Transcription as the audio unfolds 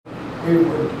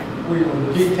we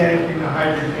were detanking the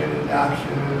hydrogen and the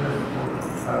oxygen and the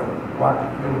rocket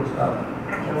fuel and stuff.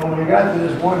 And when we got to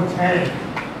this one tank,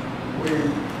 we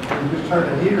just turned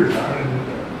the heaters on, and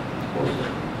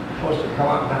it's supposed to come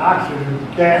out. The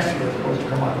oxygen gas here is supposed to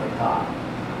come out the top,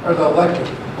 or the electric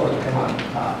is supposed to come out the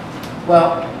top. Well,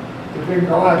 it didn't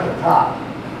go out the top,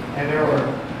 and there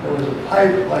was a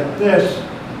pipe like this,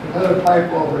 another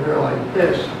pipe over here like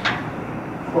this,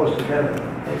 close together,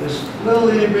 and this little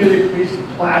itty bitty piece of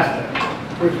plastic,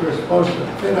 which was supposed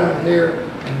to fit on here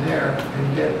and there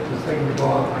and get the thing to go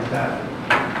out like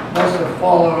that, must have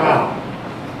fallen out.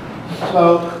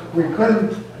 So we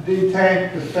couldn't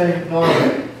detank the thing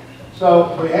normally.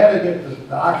 So we had to get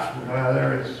the oxygen out of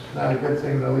there. It's not a good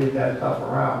thing to leave that stuff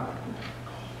around.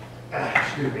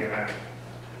 Excuse me a minute.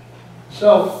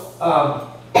 So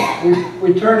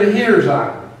we turned the heaters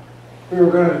on. We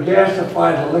were going to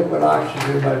gasify the liquid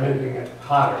oxygen by making it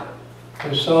hotter.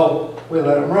 And so we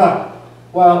let them run.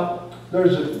 Well, there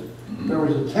was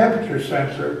a temperature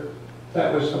sensor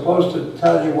that was supposed to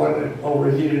tell you when it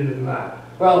overheated and not.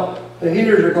 Well, the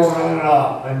heaters are going on and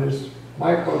off, and this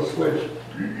micro switch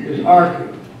is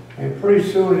arcing. And pretty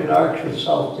soon it arcs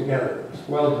itself together. It's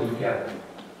welded together.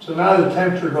 So now the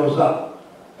temperature goes up.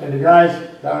 And the guys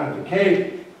down at the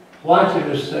Cape watching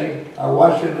this thing are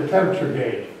watching the temperature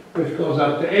gauge, which goes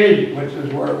up to 80, which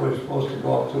is where it was supposed to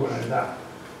go up to when it's down.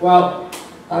 Well,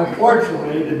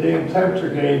 unfortunately, the damn temperature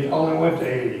gauge only went to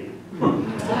 80.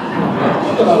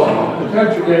 So the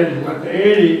temperature gauge went to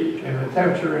 80, and the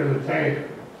temperature in the tank,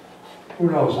 who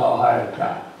knows how high it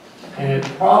got. And it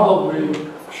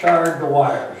probably charred the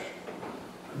wires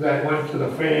that went to the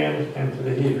fans and to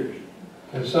the heaters.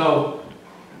 And so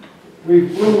we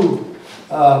flew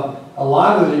a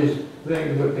lot of these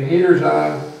things with the heaters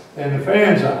on and the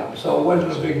fans on, so it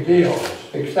wasn't a big deal.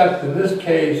 Except in this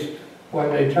case,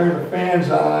 when they turned the fans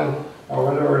on, or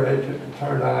whatever they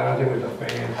turned on, I think it was the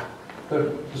fans,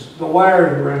 the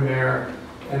wires were in there,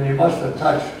 and they must have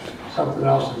touched something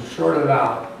else and shorted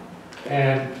out.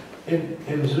 And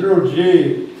in zero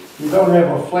G, you don't have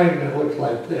a flame that looks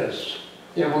like this.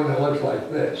 You have one that looks like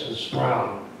this, it's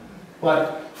round.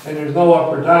 And there's no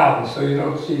up or down, so you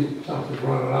don't see something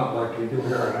running up like you do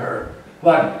here on Earth.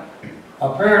 But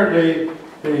apparently,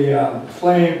 the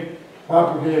flame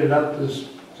propagated up this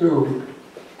tube,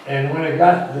 and when it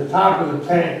got to the top of the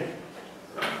tank,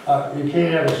 you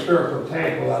can't have a spherical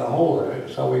tank without a hole in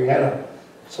it. So we had a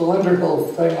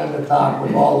cylindrical thing on the top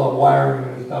with all the wiring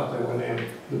and stuff that went in,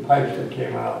 the pipes that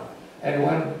came out. And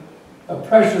when the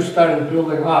pressure started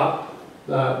building up,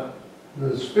 the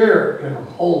sphere can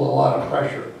hold a lot of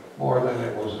pressure, more than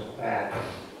it was at.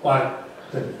 But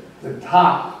the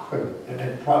top could, and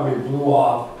it probably blew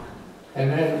off. And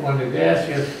then when the gas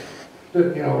hit,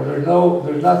 you know, there's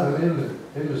nothing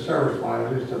in the service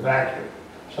line, it's just a vacuum.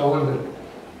 So when the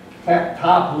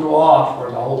top blew off,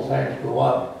 or the whole tank blew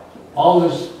up, all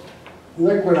this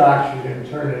liquid oxygen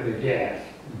turned into gas,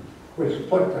 which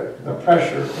put the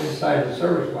pressure inside the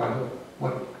service line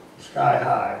went sky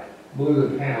high, blew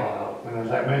the panel out. And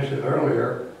as I mentioned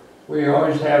earlier, we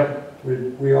always had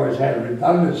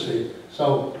redundancy.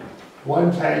 So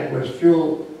one tank had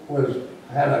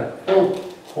a fill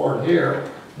port here,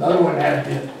 another one had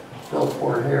the fill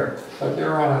port here, but they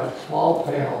were on a small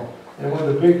panel. And when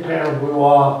the big panel blew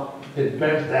off, it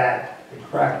bent that, it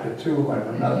cracked the tube on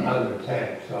another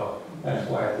tank. So that's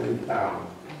why it leaked down.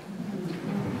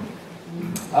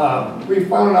 We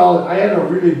found out, I had a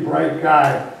really bright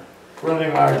guy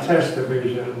running our test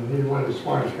division. He's one of the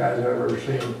smartest guys I've ever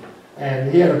seen.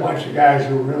 And he had a bunch of guys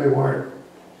who really weren't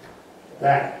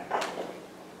they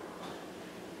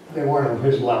weren't of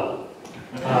his level.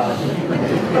 And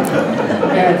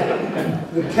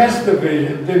the test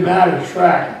division did not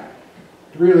attract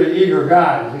really eager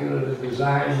guys, either the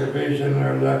design division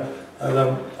or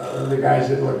the guys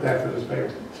that looked after the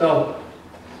space. So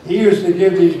he used to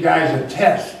give these guys a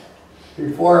test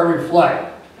before every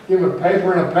flight. Give them a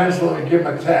paper and a pencil and give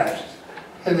them a test.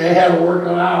 And they had to work it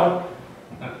out,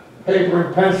 paper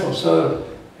and pencil. So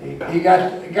he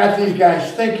got these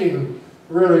guys thinking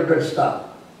really good stuff.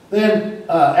 Then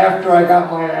after I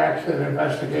got my accident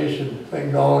investigation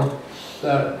thing going,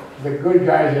 the good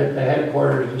guys at the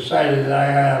headquarters decided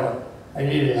that I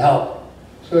needed help.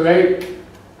 So they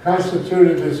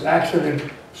constituted this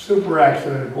super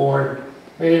accident board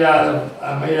made up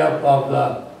of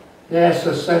the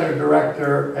NASA Center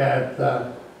Director at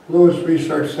Lewis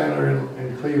Research Center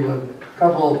in Cleveland, a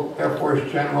couple Air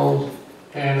Force generals,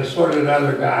 and assorted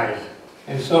other guys.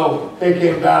 And so they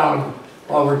came down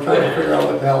while we're trying to figure out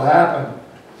what the hell happened.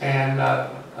 And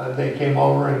they came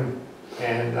over and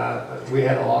we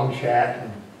had a long chat.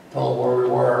 told where we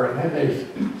were, and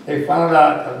then they found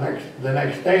out the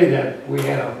next day that we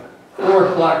had a 4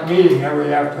 o'clock meeting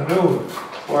every afternoon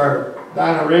where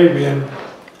Don Arabian,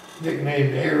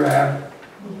 nicknamed Arab,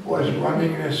 was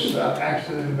running this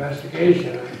accident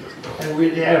investigation, and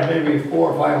we'd have maybe 400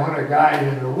 or 500 guys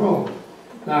in the room.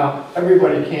 Now,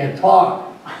 everybody can't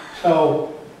talk,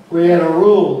 so we had a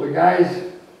rule. The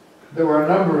guys, there were a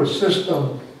number of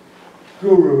system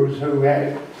gurus who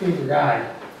had a team of guys,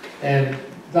 and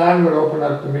Don would open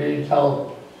up the meeting,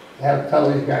 tell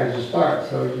these guys to start.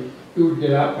 So you would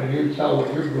get up and you'd tell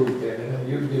what your group did, and then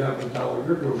you'd get up and tell what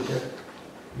your group did.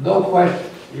 No questions.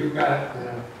 You got,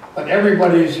 but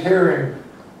everybody's hearing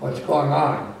what's going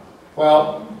on.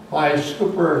 Well, my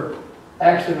super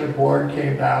accident board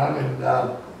came down and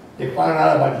they found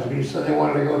out about this, so they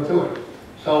wanted to go to it.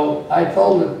 So I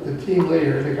told the team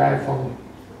leader, the guy from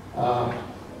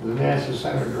the NASA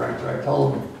Center director, I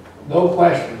told him, no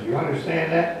questions. You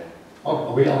understand that?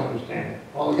 Oh, we don't understand it.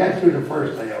 Well, we got through the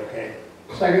first day, okay.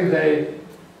 Second day,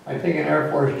 I think an Air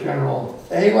Force general,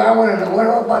 hey, well, I want to know, what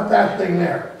about that thing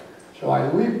there? So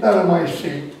I leaped out of my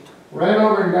seat, ran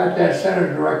over and got that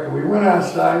center director. We went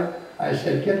outside. I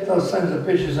said, get those sons of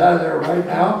bitches out of there right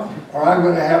now, or I'm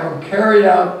going to have them carried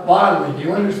out bodily. Do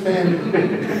you understand?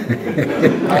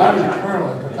 I was a colonel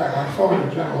at the time. I'm throwing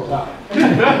the generals out.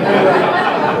 Anyway,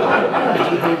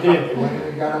 that's what they did. They went in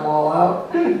and got them all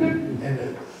out, and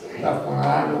the stuff went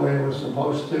on the way it was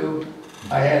supposed to.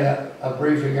 I had a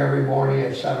briefing every morning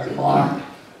at 7 o'clock,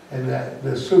 and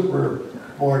the super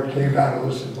board came down and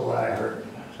listened to what I heard.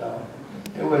 So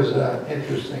it was an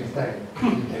interesting thing.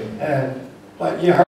 But you heard